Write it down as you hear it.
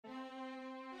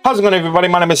How's it going, everybody?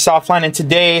 My name is Softline, and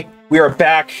today we are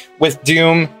back with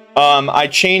Doom. I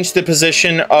changed the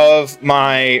position of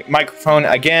my microphone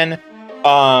again.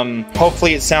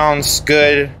 Hopefully it sounds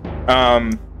good.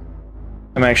 I'm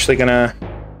actually gonna...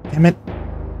 Damn it.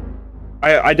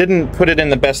 I didn't put it in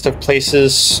the best of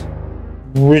places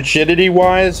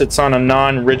rigidity-wise. It's on a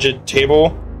non-rigid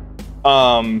table.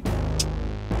 But...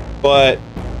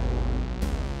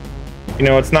 you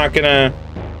know, it's not gonna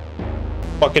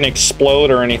fucking explode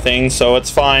or anything, so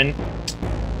it's fine.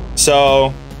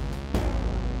 So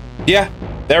yeah,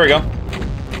 there we go.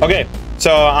 Okay,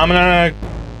 so I'm gonna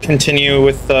continue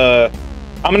with the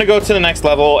I'm gonna go to the next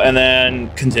level and then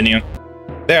continue.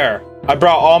 There, I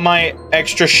brought all my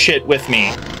extra shit with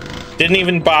me. Didn't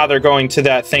even bother going to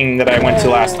that thing that I went to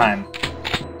last time.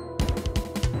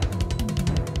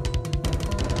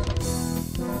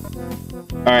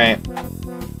 All right,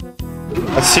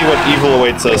 let's see what evil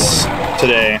awaits us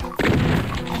today.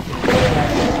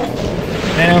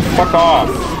 Man, fuck off.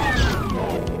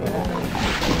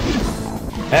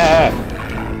 Ah.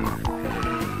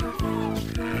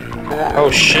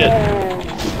 Oh shit.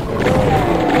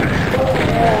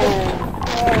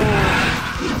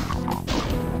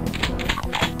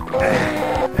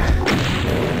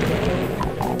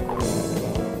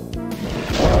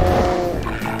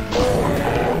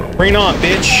 Bring it on,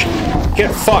 bitch.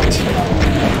 Get fucked.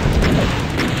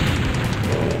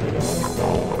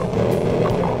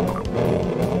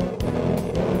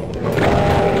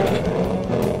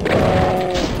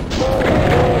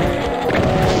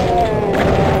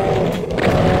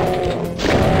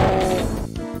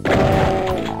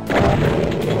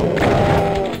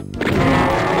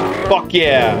 Fuck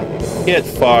yeah. Get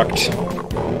fucked.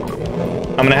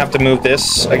 I'm gonna have to move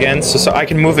this again so I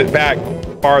can move it back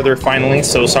farther finally,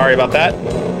 so sorry about that.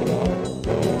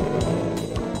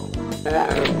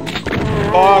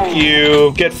 Fuck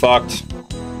you. Get fucked.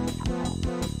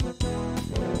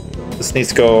 This needs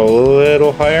to go a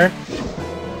little higher,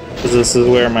 because this is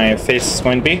where my face is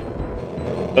going to be.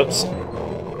 Oops.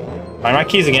 Find my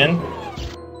keys again.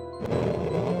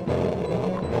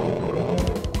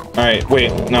 Alright,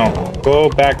 wait, no. Go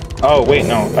back. Oh, wait,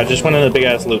 no. I just went in the big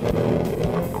ass loop.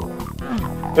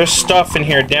 There's stuff in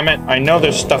here, damn it. I know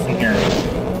there's stuff in here.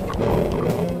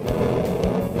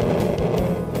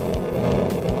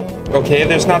 Okay,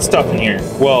 there's not stuff in here.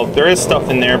 Well, there is stuff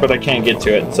in there, but I can't get to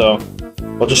it, so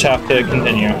we'll just have to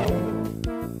continue.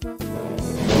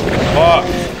 Fuck.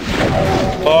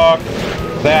 Fuck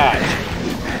that.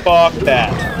 Fuck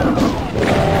that.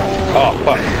 Oh,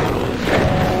 fuck.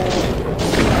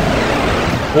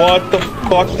 What the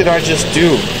fuck did I just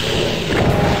do?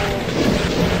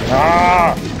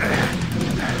 Ah!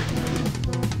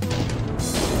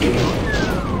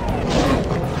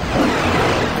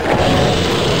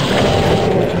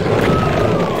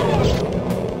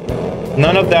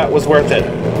 None of that was worth it.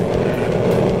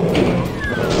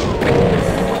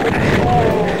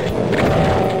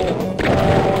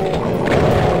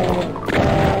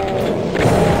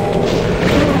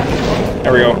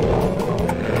 There we go.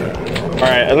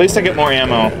 Alright, at least I get more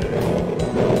ammo.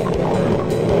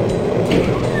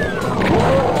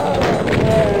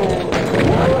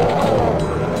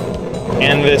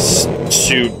 And this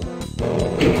suit.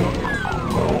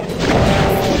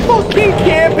 Fucking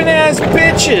camping ass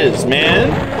bitches, man.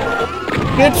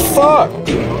 Get fucked.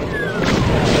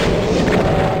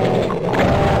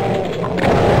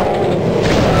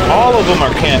 All of them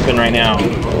are camping right now.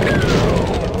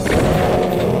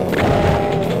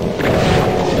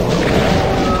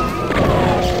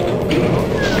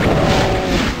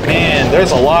 Man,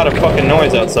 there's a lot of fucking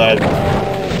noise outside.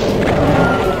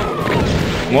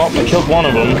 Well, I killed one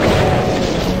of them.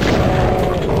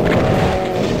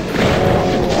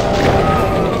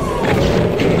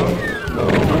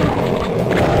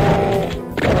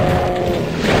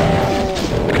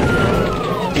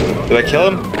 Did I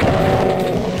kill him?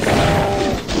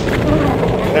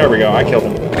 There we go, I killed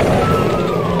him.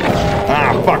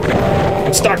 Ah, fuck.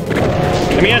 I'm stuck.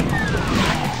 Let me in.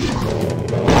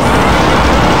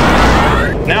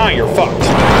 Now you're fucked.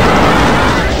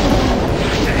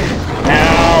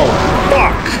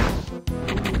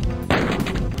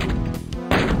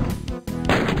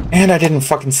 And I didn't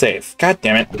fucking save. God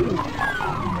damn it.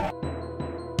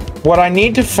 What I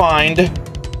need to find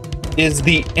is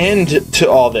the end to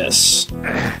all this.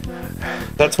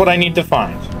 That's what I need to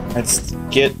find. Let's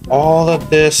get all of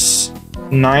this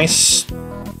nice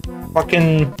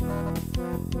fucking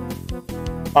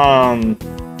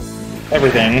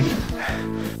everything.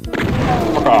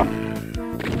 Fuck off.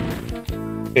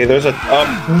 Okay, there's a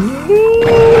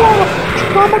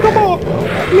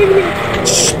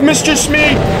Mr.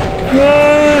 Smee!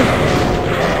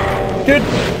 Good.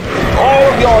 All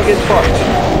of y'all get fucked.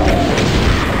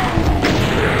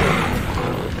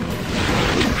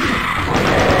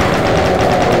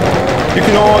 You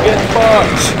can all get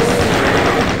fucked.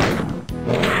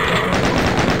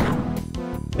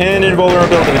 And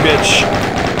invulnerability, bitch.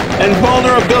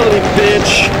 Invulnerability,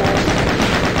 bitch.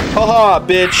 Haha,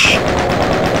 bitch.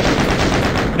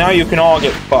 Now you can all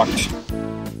get fucked.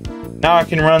 Now I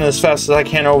can run as fast as I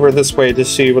can over this way to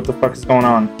see what the fuck is going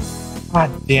on.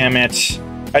 God damn it.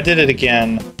 I did it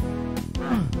again.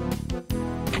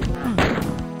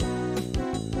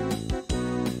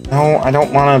 No, I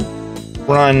don't want to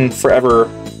run forever.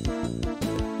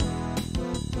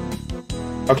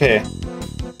 Okay.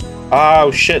 Oh,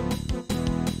 shit.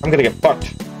 I'm gonna get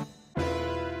fucked.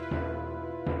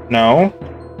 No.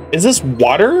 Is this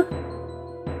water?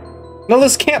 No,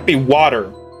 this can't be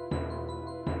water.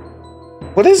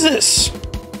 What is this?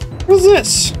 What is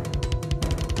this?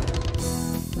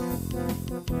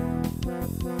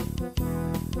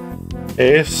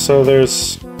 Okay, so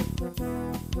there's...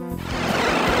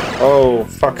 Oh,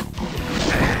 fuck.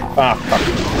 Ah, fuck.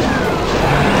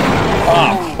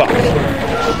 Ah, fuck.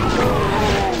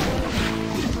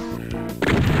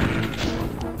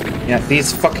 Yeah,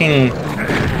 these fucking...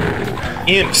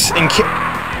 imps and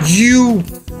you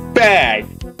bag.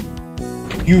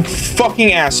 You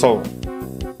fucking asshole.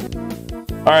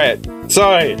 Alright,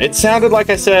 sorry. It sounded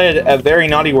like I said a very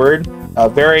naughty word. A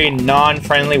very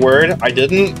non-friendly word. I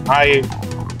didn't. I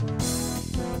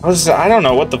don't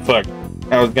know what the fuck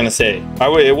I was gonna say.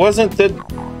 It wasn't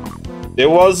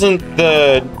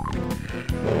the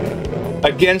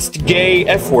against gay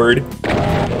F word.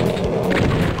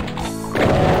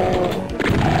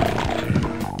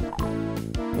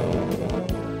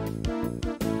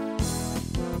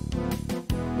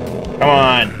 Come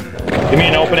on. Give me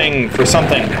an opening for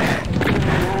something.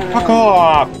 Fuck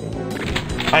off.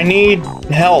 I need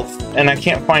health, and I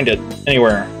can't find it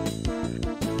anywhere.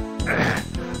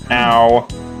 Ow.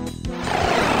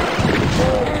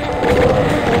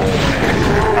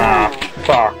 Ah,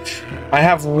 fuck. I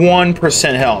have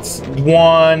 1% health.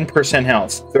 1%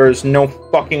 health. There's no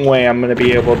fucking way I'm gonna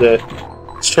be able to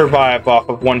survive off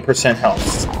of 1%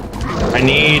 health. I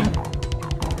need...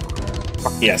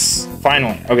 Fuck yes.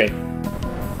 Finally. Okay.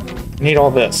 I need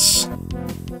all this.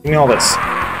 Give me all this.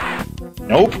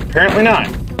 Nope, apparently not.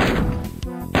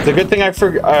 It's a good thing I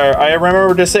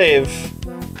remember to save.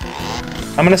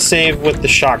 I'm gonna save with the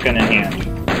shotgun in hand.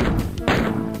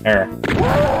 There.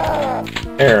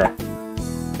 There.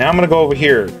 Now I'm gonna go over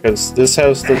here, because this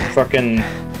has the fucking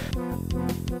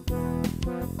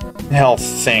health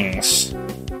things.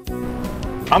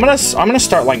 I'm gonna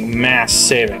start like mass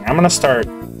saving. I'm gonna start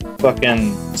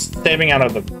fucking saving out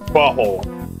of the butthole.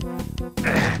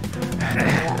 Fuck.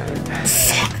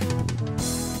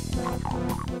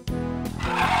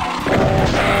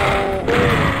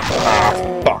 Ah,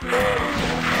 fuck.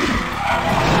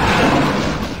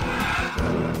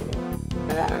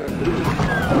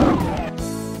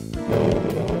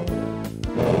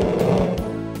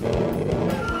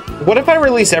 What if I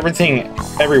release everything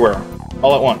everywhere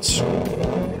all at once?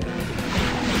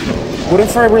 What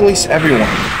if I release everyone?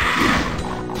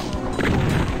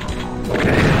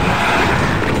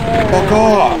 Fuck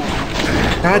off!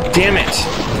 God damn it!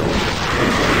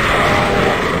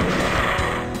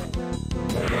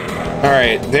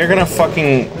 Alright, they're gonna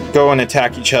fucking go and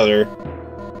attack each other.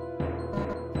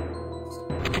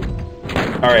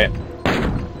 Alright.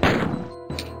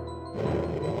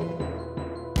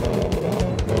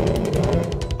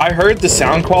 I heard the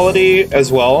sound quality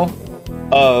as well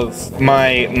of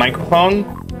my microphone.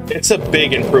 It's a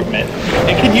big improvement.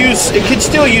 It could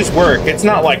still use work. It's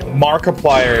not like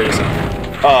Markiplier's.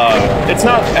 It's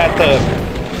not at the.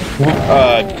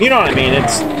 You know what I mean?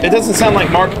 It doesn't sound like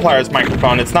Markiplier's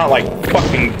microphone. It's not like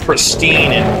fucking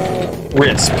pristine and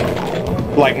crisp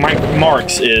like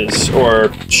Mark's is,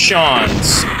 or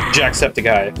Sean's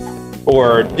Jacksepticeye,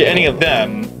 or any of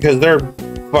them, because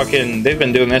they've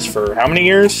been doing this for how many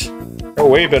years? They're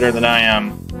way better than I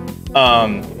am.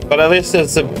 But at least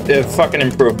it's a fucking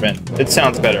improvement. It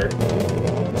sounds better.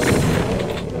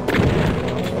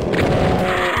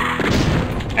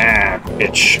 Ah,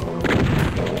 bitch.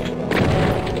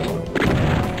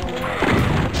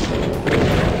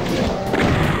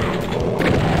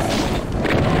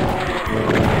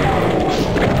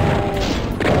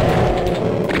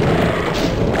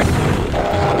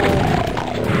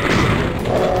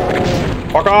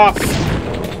 Fuck off!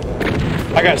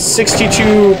 I got 60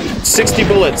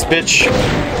 bullets, bitch.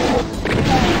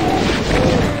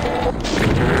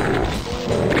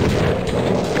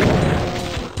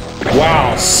 Wow.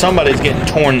 Somebody's getting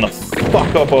torn the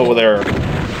fuck up over there.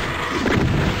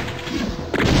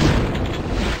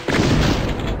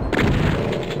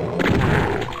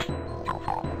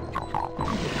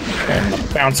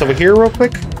 And bounce over here real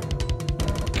quick.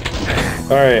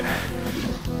 Alright.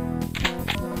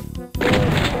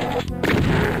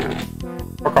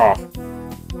 Fuck off.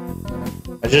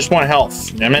 I just want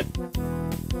health, damn it.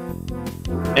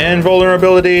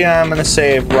 Invulnerability, I'm gonna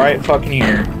save right fucking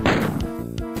here.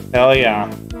 Hell yeah.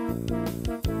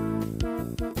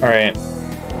 Alright.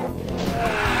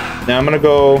 Now I'm gonna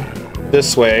go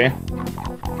this way.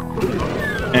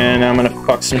 And I'm gonna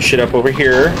fuck some shit up over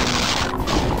here.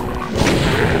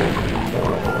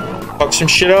 Fuck some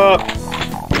shit up!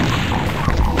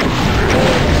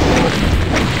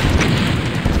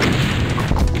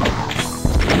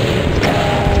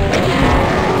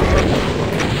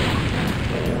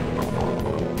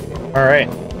 Alright.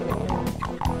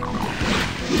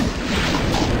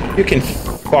 You can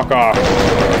fuck off.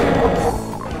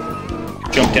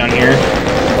 Jump down here.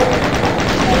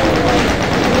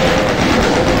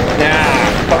 Nah,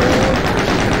 fuck.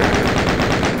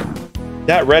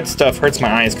 That red stuff hurts my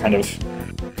eyes, kind of.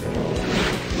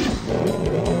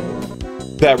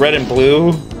 That red and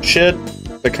blue shit,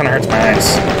 that kind of hurts my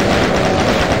eyes.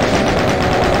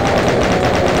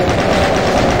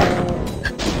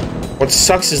 What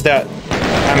sucks is that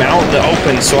I'm out in the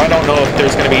open, so I don't know if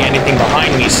there's going to be anything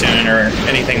behind me soon or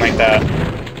anything like that.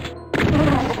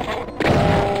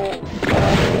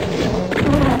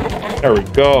 There we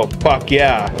go. Fuck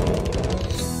yeah.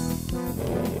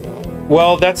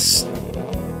 Well, that's...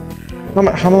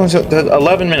 How long is it?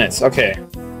 11 minutes. Okay.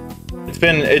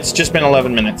 It's just been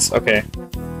 11 minutes. Okay.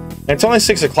 And it's only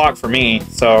 6 o'clock for me,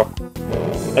 so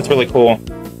that's really cool.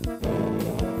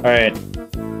 Alright.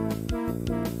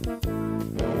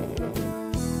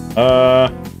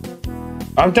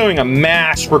 I'm doing a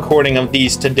mass recording of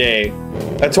these today.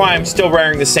 That's why I'm still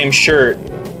wearing the same shirt.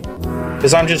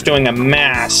 Because I'm just doing a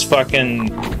mass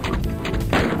fucking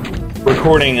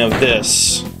recording of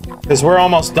this. Because we're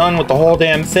almost done with the whole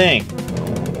damn thing.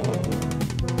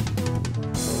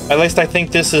 At least I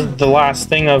think this is the last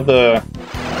thing of the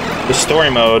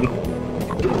story mode.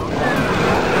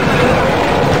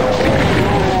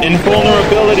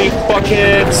 Invulnerability,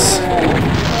 fuckheads!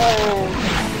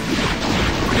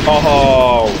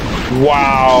 Oh,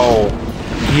 wow.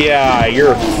 Yeah,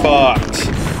 you're fucked.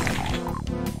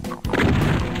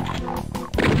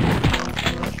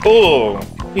 Oh,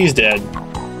 he's dead.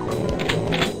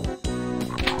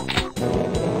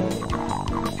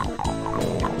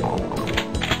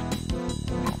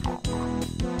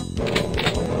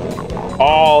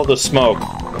 All the smoke.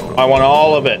 I want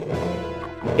all of it.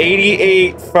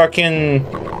 88 fucking...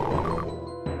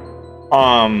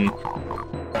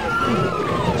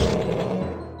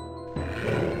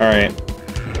 Alright.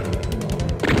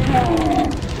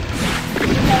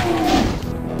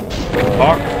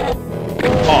 Fuck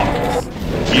off.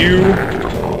 You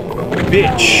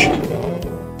bitch.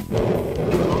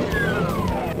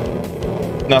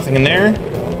 Nothing in there?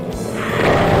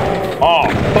 Oh,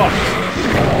 fuck.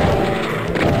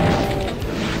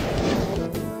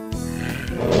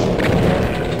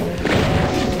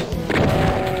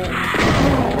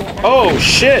 Oh,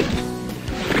 shit.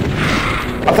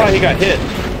 I thought he got hit.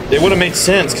 It would have made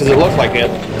sense because it looked like it.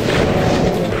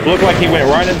 It looked like he went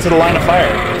right into the line of fire.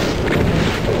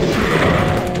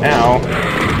 Ow.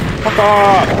 Fuck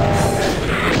off!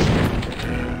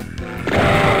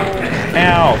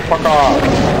 Ow, fuck off.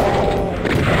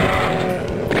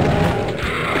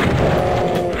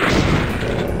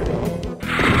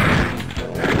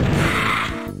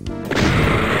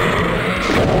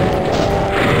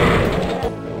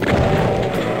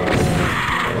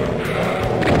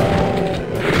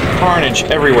 Carnage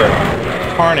everywhere.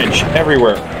 Carnage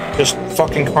everywhere. Just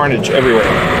fucking carnage everywhere.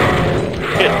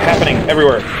 Shit happening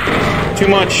everywhere. Too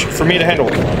much for me to handle.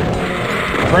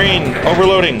 Brain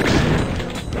overloading.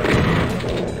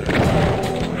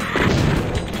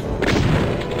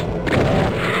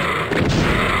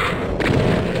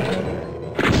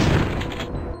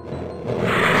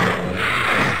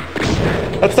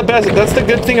 That's the best. That's the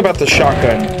good thing about the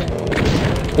shotgun.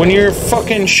 When you're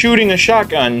fucking shooting a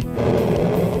shotgun,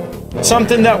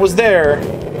 something that was there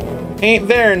ain't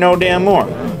there no damn more.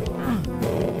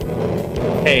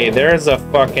 Hey, there's a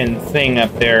fucking thing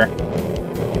up there.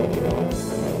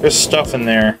 There's stuff in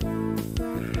there.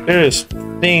 There's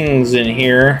things in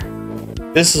here.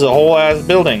 This is a whole ass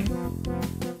building.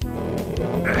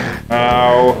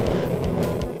 Ow.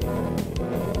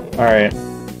 Alright.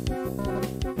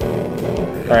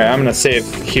 Alright, I'm gonna save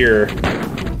here.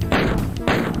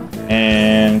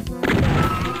 And...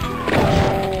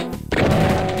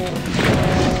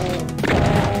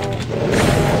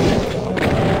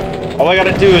 I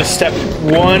gotta do is step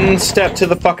one step to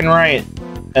the fucking right,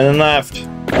 and then left,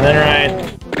 and then right.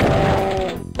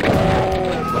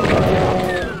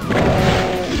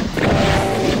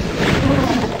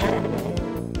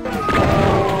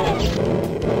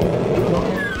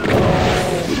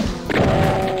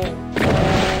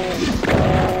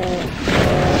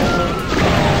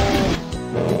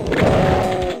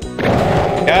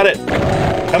 Got it.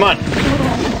 Come on.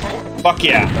 Fuck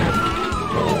yeah.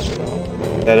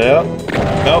 Is that it?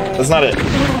 Nope, that's not it.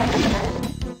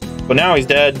 But now he's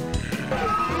dead.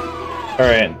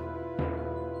 Alright.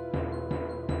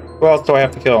 Who else do I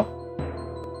have to kill?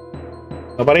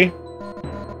 Nobody?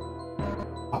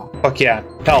 Oh, fuck yeah.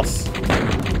 Health.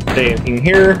 Anything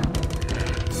here?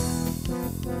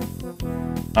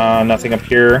 Nothing up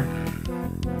here.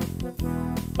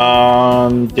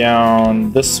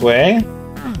 Down this way.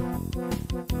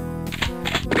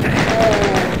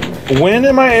 When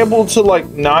am I able to, like,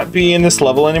 not be in this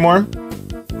level anymore?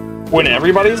 When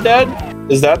everybody's dead?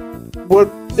 Is that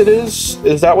what it is?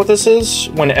 Is that what this is?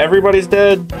 When everybody's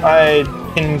dead, I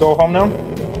can go home now?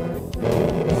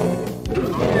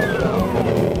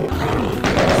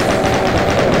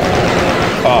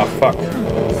 Oh, fuck.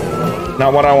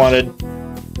 Not what I wanted.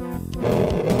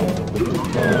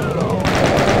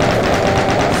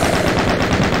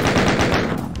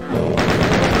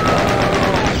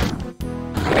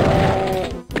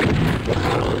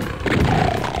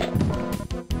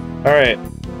 Alright.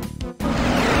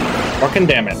 Fucking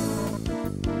damn it.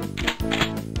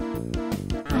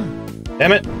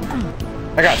 Damn it.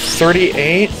 I got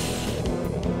 38?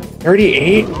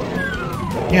 38?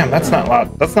 Damn, that's not a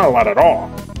lot. That's not a lot at all.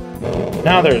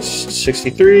 Now there's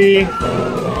 63.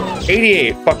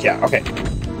 88. Fuck yeah. Okay.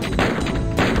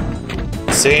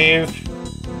 Save.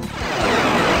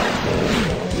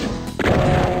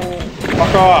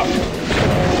 Fuck off.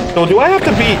 So do I have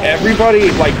to beat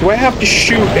everybody, like, do I have to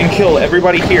shoot and kill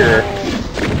everybody here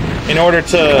in order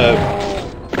to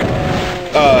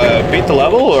beat the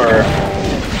level, or?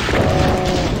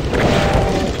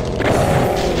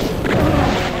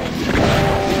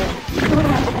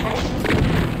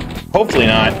 Hopefully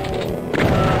not.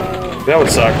 That would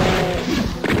suck.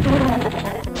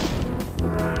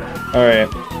 Alright.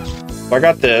 So I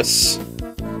got this.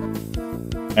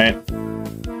 Alright.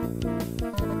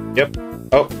 Yep.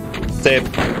 Oh. Save.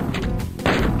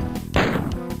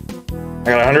 I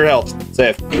got 100 health.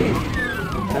 Save.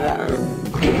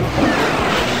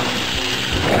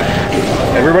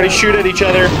 Everybody shoot at each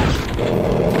other.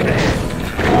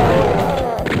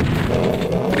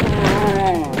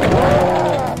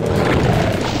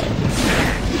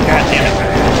 God damn it.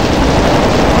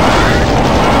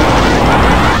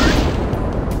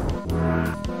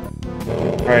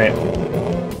 Alright.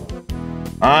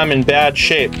 I'm in bad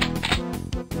shape.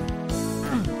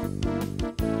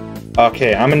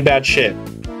 Okay, I'm in bad shape.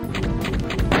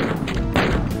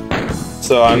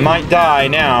 So I might die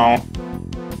now.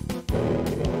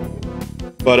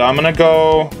 But I'm gonna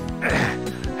go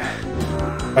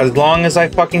as long as I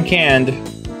fucking can.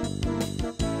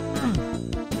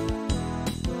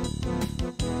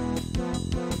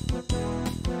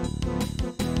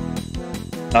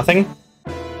 Nothing?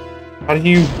 How do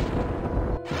you...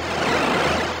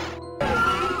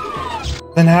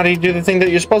 Then how do you do the thing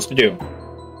that you're supposed to do?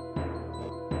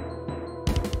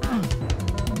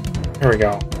 Here we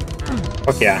go.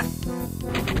 Fuck yeah.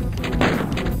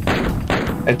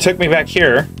 It took me back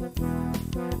here.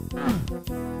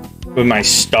 Am I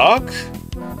stuck?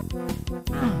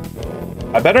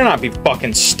 I better not be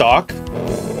fucking stuck.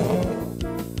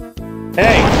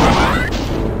 Hey!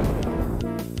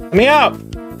 Let me up!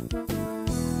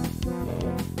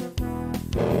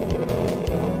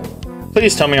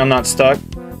 Please tell me I'm not stuck.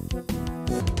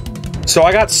 So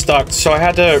I got stuck, so I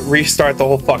had to restart the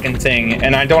whole fucking thing,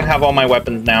 and I don't have all my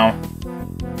weapons now.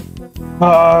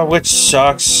 Which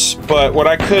sucks, but what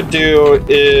I could do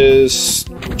is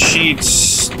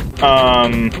cheats,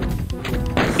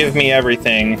 give me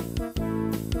everything.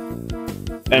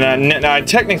 And I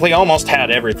technically almost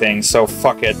had everything, so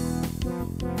fuck it.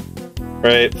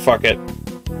 Right, fuck it.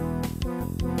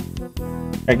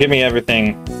 Right, give me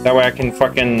everything. That way I can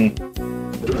fucking...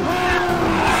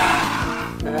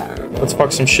 Let's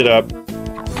fuck some shit up.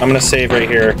 I'm gonna save right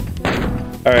here.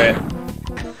 Alright.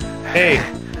 Hey,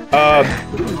 I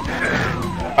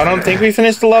don't think we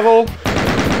finished the level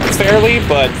fairly,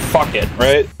 but fuck it,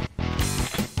 right?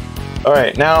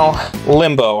 Alright, now,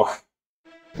 Limbo.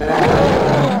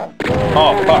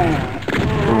 Oh, fuck.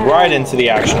 Right into the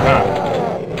action, huh?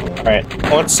 Alright,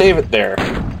 well, let's save it there.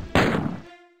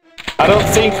 I don't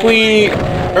think we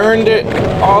earned it,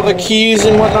 all the keys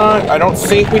and whatnot. I don't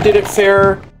think we did it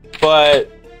fair.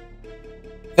 but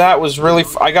that was really.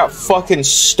 I got fucking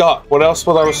stuck. What else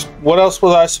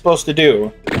was I supposed to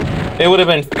do? It would have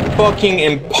been fucking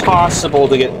impossible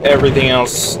to get everything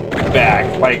else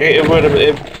back. Like it would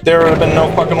have. There would have been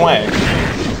no fucking way.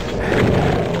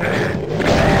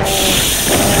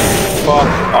 Fuck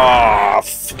off.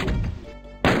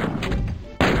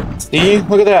 See?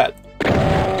 Look at that.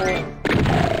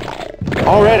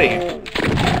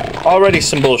 Already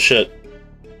some bullshit.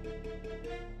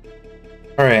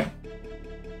 Alright.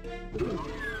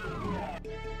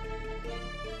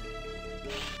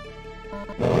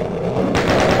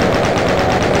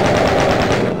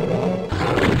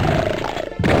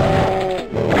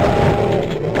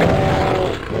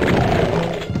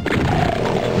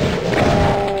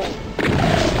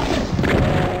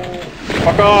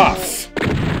 Fuck off!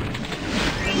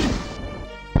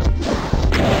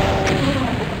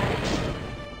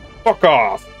 Fuck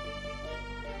off!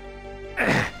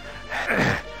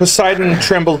 Poseidon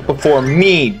trembled before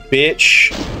me,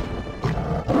 bitch!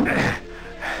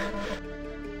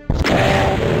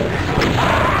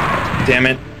 Damn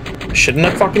it. I shouldn't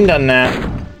have fucking done that.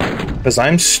 Because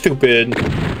I'm stupid.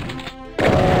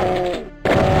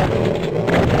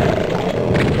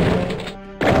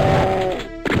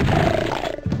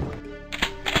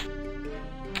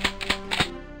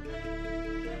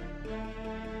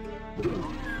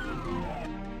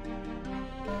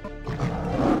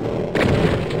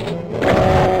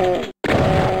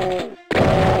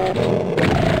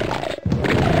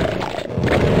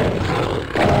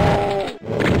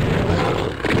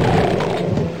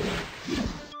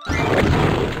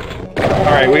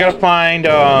 We gotta find,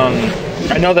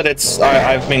 I know that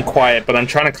I've been quiet, but I'm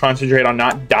trying to concentrate on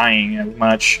not dying as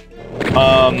much.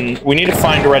 We need to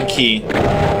find a red key.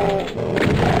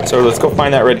 So let's go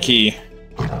find that red key.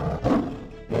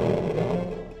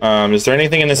 Is there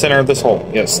anything in the center of this hole?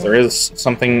 Yes, there is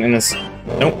something in this.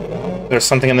 Nope. There's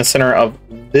something in the center of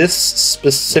this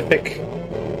specific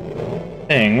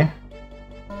thing.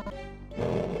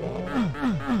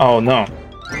 Oh, no.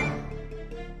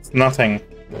 It's nothing.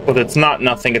 But it's not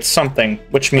nothing, it's something,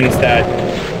 which means that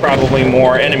probably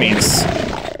more enemies.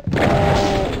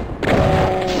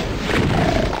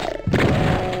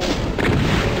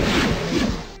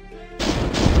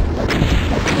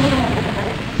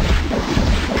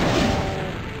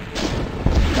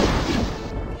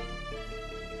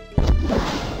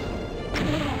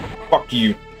 Fuck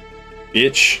you,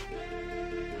 bitch.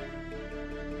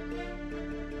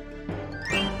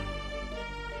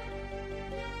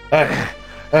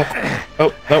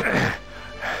 Oh, nope.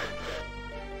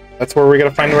 That's where we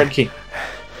gotta find the red key.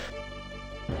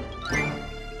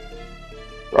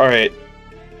 Alright.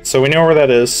 So we know where that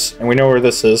is, and we know where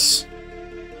this is.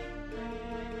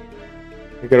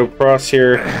 We gotta cross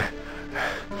here.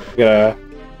 We gotta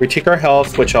retake our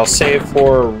health, which I'll save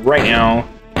for right now.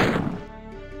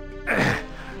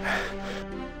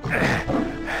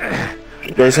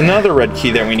 There's another red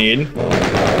key that we need.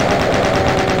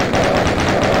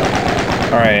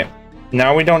 Alright,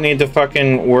 now we don't need to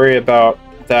fucking worry about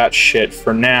that shit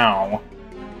for now.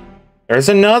 There's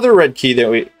another red key that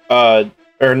we,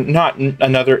 or not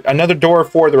another door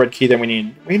for the red key that we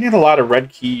need. We need a lot of red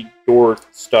key door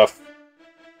stuff.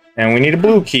 And we need a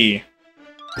blue key.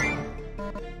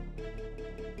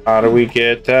 How do we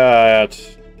get that?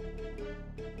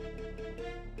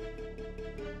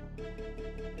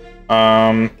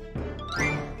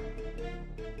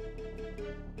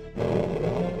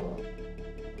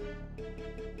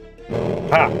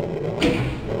 Ha!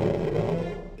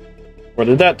 What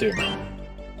did that do?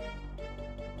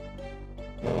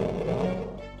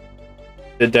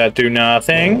 Did that do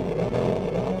nothing?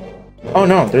 Oh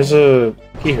no, there's a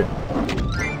key here.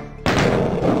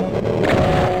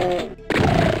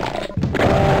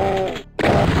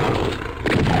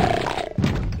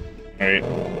 Alright.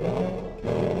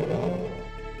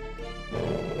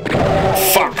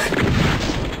 Fuck!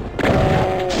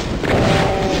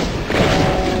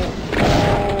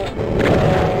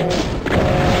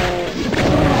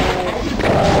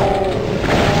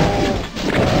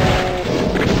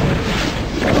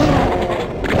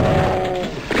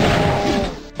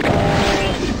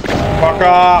 Fuck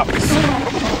off!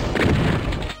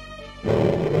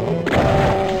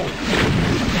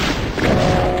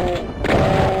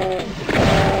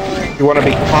 You want to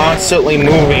be constantly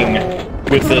moving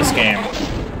with this game.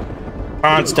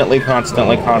 Constantly,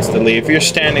 constantly, constantly. If you're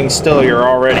standing still, you're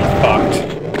already fucked.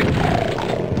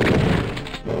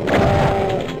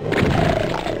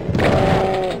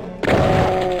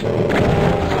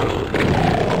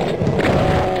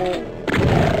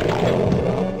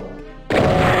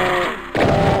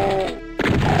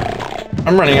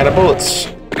 I'm running out of bullets.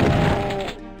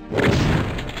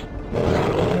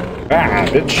 Ah,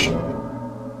 bitch.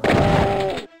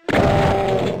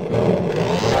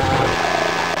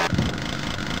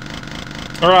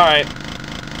 Alright.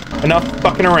 Enough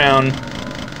fucking around.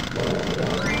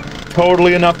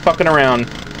 Totally enough fucking around.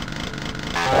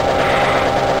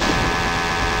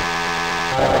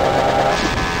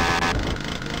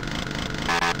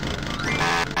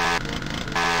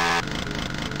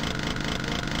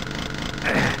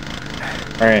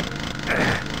 Alright.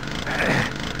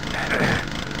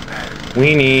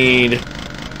 We need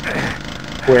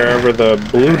wherever the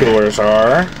blue doors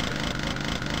are,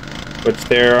 which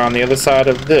they're on the other side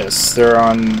of this. They're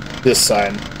on this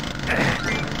side.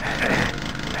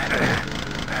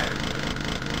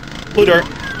 Blue door.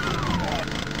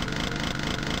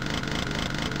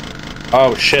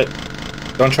 Oh shit.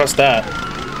 Don't trust that.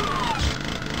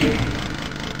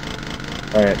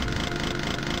 Alright.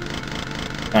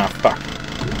 Ah, fuck.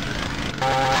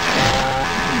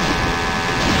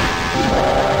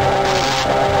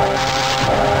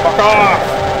 Fuck off!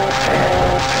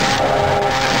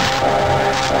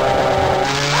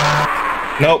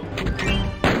 Nope.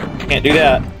 Can't do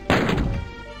that.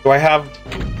 Do I have...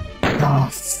 Oh,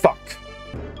 fuck.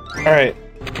 Alright.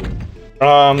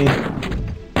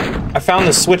 I found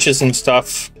the switches and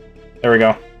stuff. There we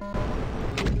go.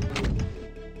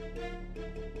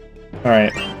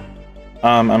 Alright.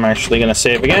 I'm actually gonna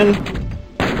save again.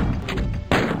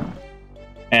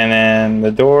 And then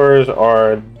the doors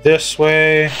are this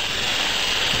way.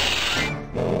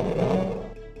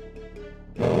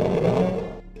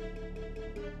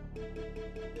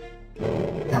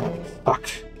 Oh, fuck.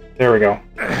 There we go.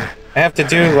 I have to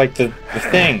do, like, the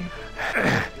thing.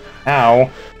 Ow.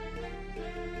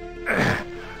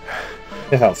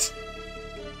 The health.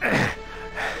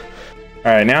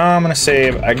 Alright, now I'm gonna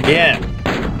save again.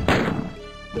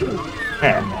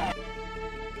 There.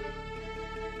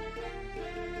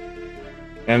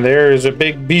 And there's a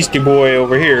big beastie boy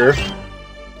over here.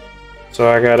 So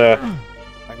I gotta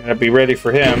be ready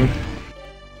for him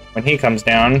when he comes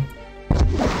down.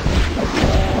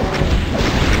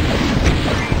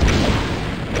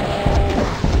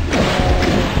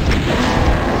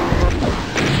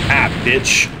 Ah,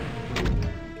 bitch.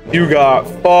 You got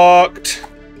fucked.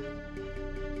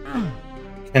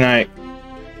 Can I...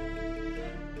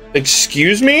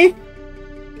 Excuse me?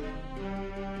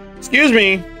 Excuse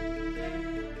me?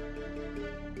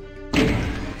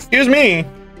 Excuse me?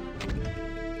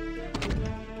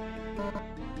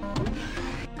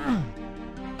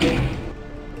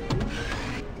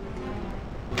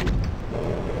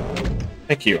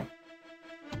 Thank you.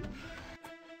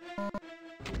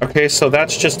 Okay, so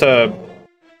that's just a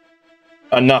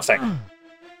nothing.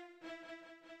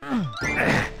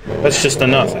 That's just a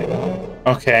nothing.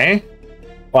 Okay.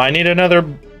 Well, I need another,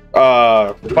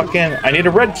 I need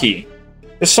a red key.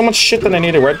 There's so much shit that I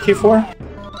need a red key for.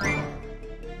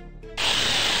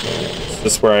 Is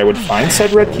this where I would find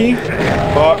said red key?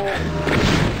 Fuck.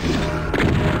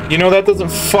 You know, that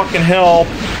doesn't fucking help.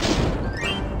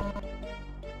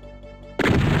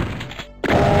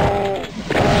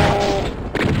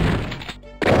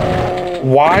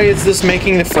 Why is this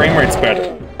making the frame rates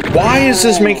better? Why is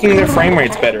this making the frame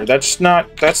rates better? That's not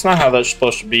how that's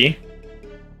supposed to be.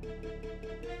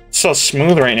 It's so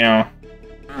smooth right now.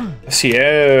 I see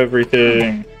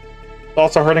everything. It's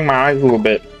also hurting my eyes a little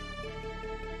bit.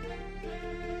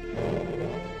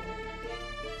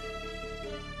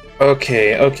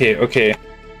 Okay.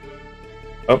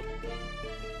 Oh.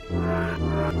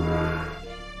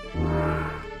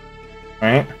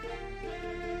 Alright.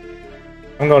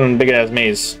 I'm going in a big-ass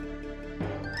maze.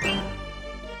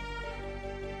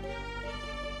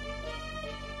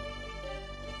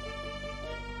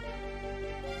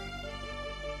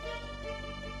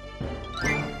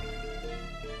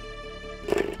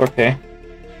 Okay.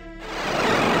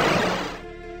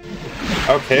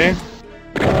 Okay.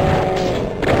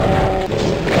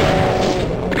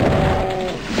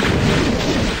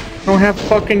 I don't have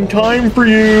fucking time for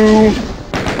you.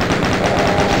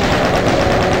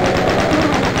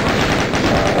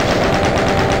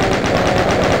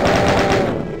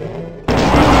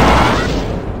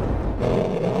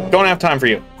 Don't have time for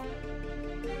you.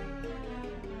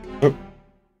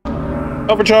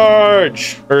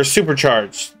 Overcharge! Or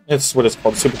supercharge. It's what it's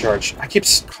called, supercharge. I keep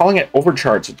calling it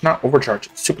overcharge. It's not overcharge,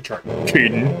 it's supercharge.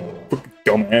 Kidding. Fucking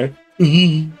dumbass.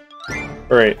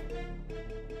 Alright.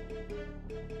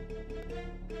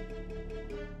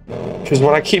 Because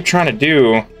what I keep trying to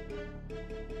do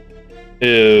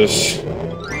is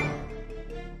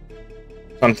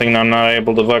something I'm not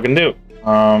able to fucking do.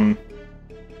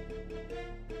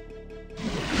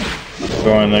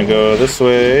 Going to go this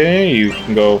way. You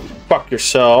can go fuck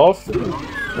yourself.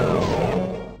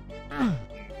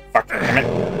 Fuck, damn it.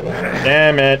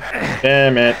 Damn it.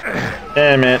 Damn it.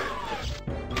 Damn it.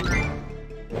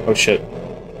 Oh shit.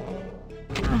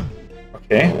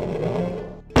 Okay.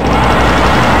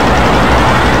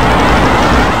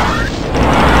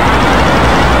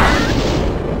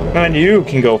 And you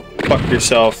can go fuck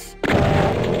yourself.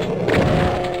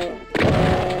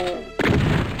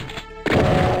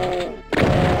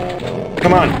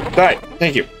 Come on, die.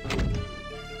 Thank you.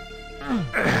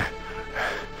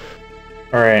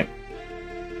 Alright.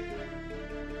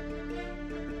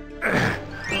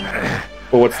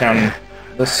 Well, what's down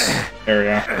this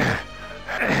area?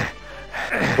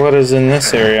 What is in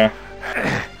this area?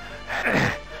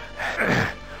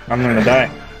 I'm gonna die.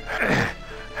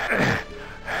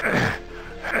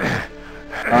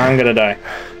 I'm gonna die.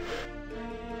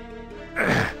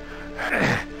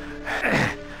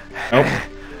 Nope.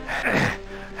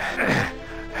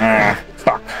 Ah,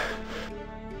 fuck.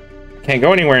 Can't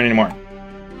go anywhere anymore.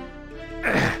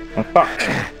 Oh, fuck.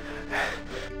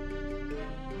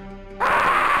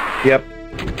 Yep.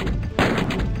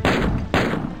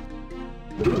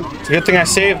 It's a good thing I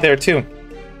saved there, too.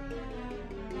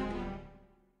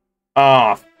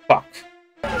 Oh, fuck.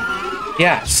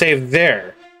 Yeah, save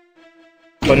there.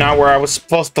 But not where I was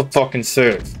supposed to fucking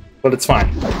save. But it's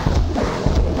fine.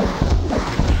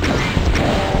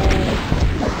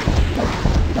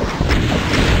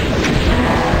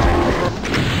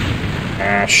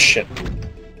 Ah, shit.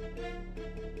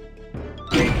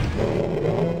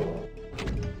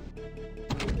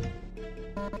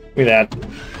 Look at that.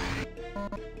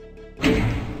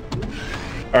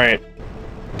 Alright.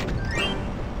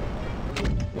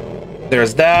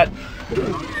 There's that.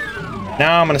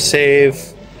 Now I'm gonna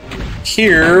save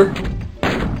here.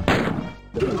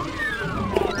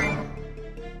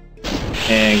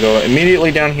 And go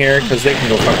immediately down here, because they can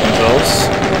go fuck themselves.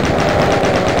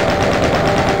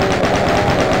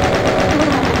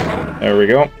 There we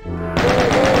go.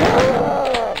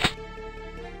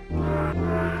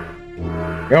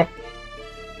 Go.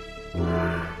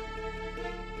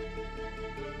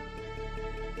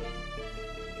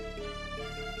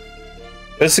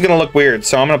 This is gonna look weird,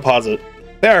 so I'm gonna pause it.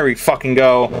 There we fucking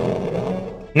go.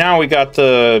 Now we got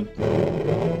the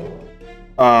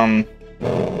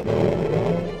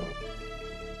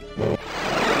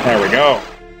there we go.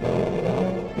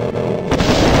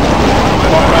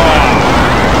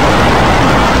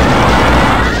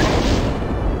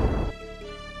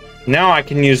 Now I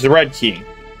can use the red key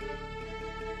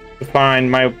to find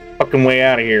my fucking way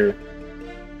out of here.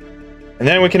 And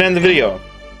then we can end the video.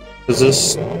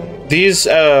 Because these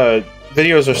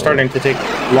videos are starting to take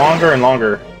longer and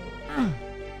longer.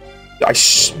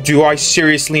 Do I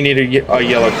seriously need a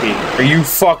yellow key? Are you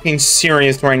fucking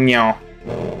serious right now?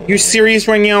 You serious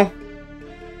right now?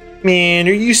 Man,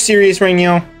 are you serious right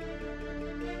now?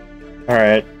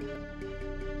 Alright.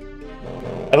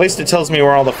 At least it tells me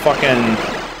where all the fucking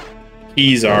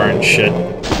keys are and shit.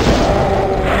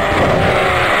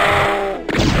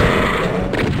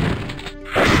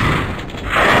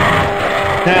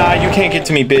 Nah, you can't get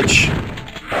to me, bitch.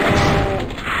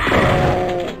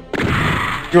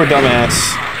 You're a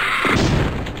dumbass.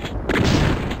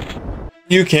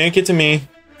 You can't get to me.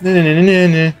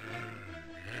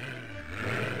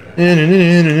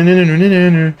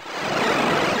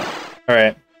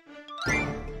 Alright.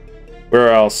 Where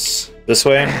else? This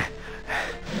way?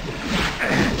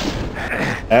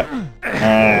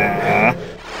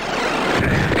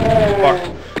 Fuck.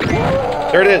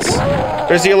 There it is.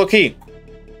 There's the yellow key.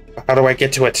 How do I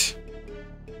get to it?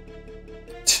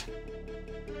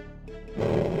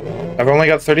 I've only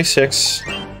got 36.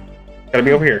 Gotta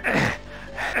be over here.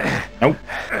 Nope.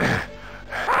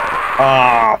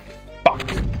 Ah, fuck.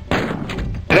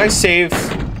 Did I save?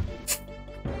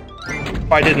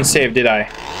 Oh, I didn't save, did I?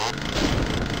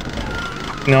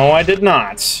 No, I did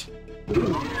not.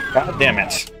 God damn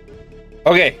it.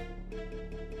 Okay.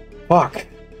 Fuck.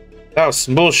 That was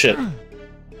some bullshit.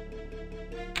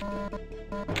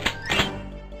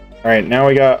 Alright, now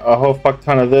we got a whole fuck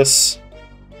ton of this.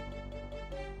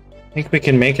 I think we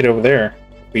can make it over there.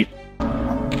 Wait.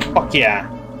 Fuck yeah.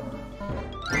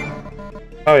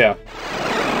 Oh yeah.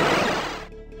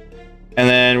 And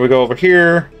then we go over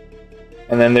here.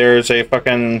 And then there's a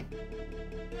fucking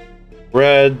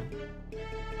red.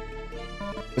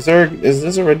 Is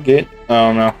this a red gate?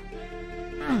 Oh no.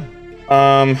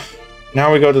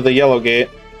 Now we go to the yellow gate,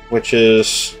 which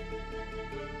is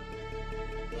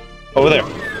over there.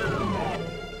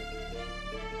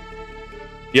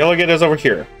 Yellow gate is over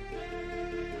here.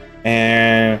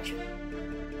 And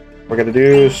we're gonna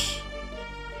do is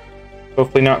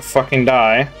Hopefully not fucking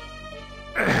die.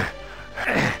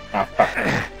 Nah, fuck.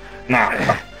 Nah,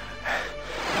 fuck.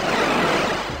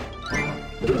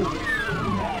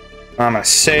 I'm a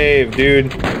save,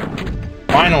 dude.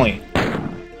 Finally.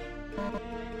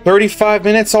 35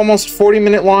 minutes, almost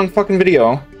 40-minute long fucking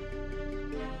video.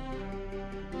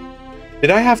 Did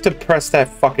I have to press that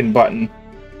fucking button?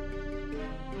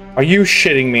 Are you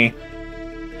shitting me?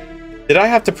 Did I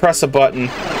have to press a button?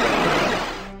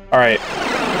 Alright.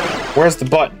 Where's the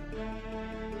button?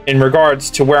 In regards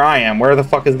to where I am, where the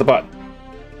fuck is the button?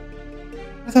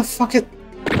 Where the fuck is...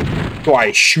 Do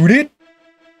I shoot it?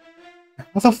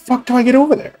 How the fuck do I get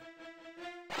over there?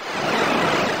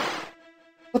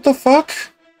 What the fuck?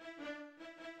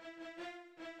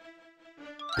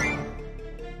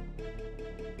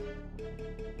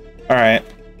 Alright.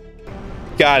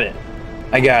 Got it.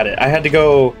 I got it. I had to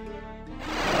go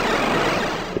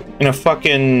in a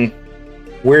fucking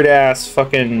weird-ass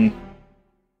fucking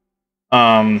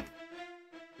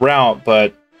route,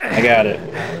 but I got it.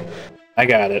 I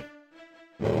got it.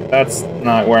 That's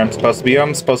not where I'm supposed to be.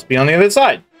 I'm supposed to be on the other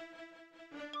side.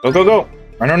 Go, go, go.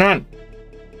 Run, run,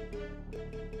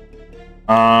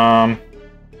 run.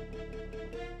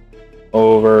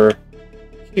 Over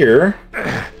here.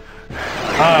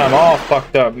 I'm all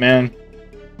fucked up, man.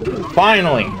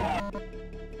 Finally.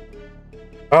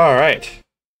 All right.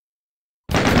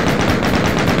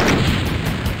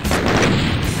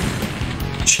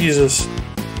 Jesus.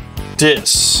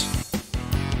 Dis.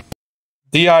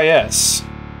 DIS.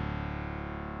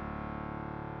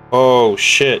 Oh,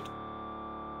 shit.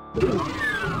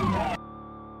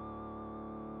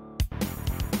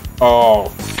 Oh,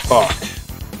 fuck.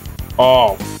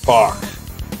 Oh, fuck.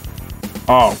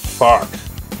 Oh, fuck.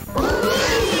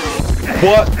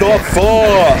 What the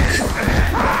fuck?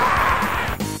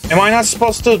 Am I not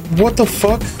supposed to... What the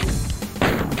fuck?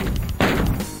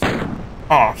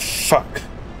 Oh, fuck.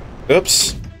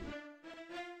 Oops.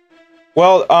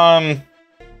 Well,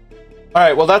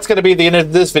 alright, well, that's going to be the end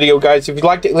of this video, guys. If you'd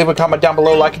like to leave a comment down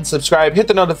below, like and subscribe, hit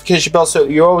the notification bell so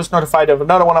you're always notified of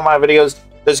another one of my videos.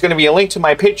 There's going to be a link to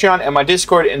my Patreon and my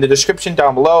Discord in the description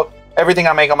down below. Everything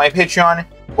I make on my Patreon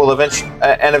will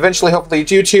eventually, hopefully,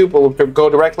 YouTube will go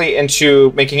directly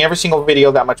into making every single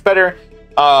video that much better.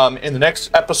 In the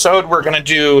next episode, we're going to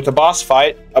do the boss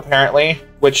fight, apparently,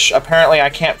 which apparently I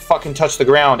can't fucking touch the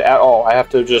ground at all. I have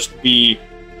to just be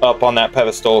up on that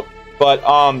pedestal. But,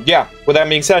 yeah, with that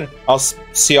being said, I'll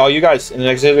see all you guys in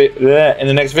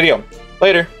the next video.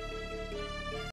 Later.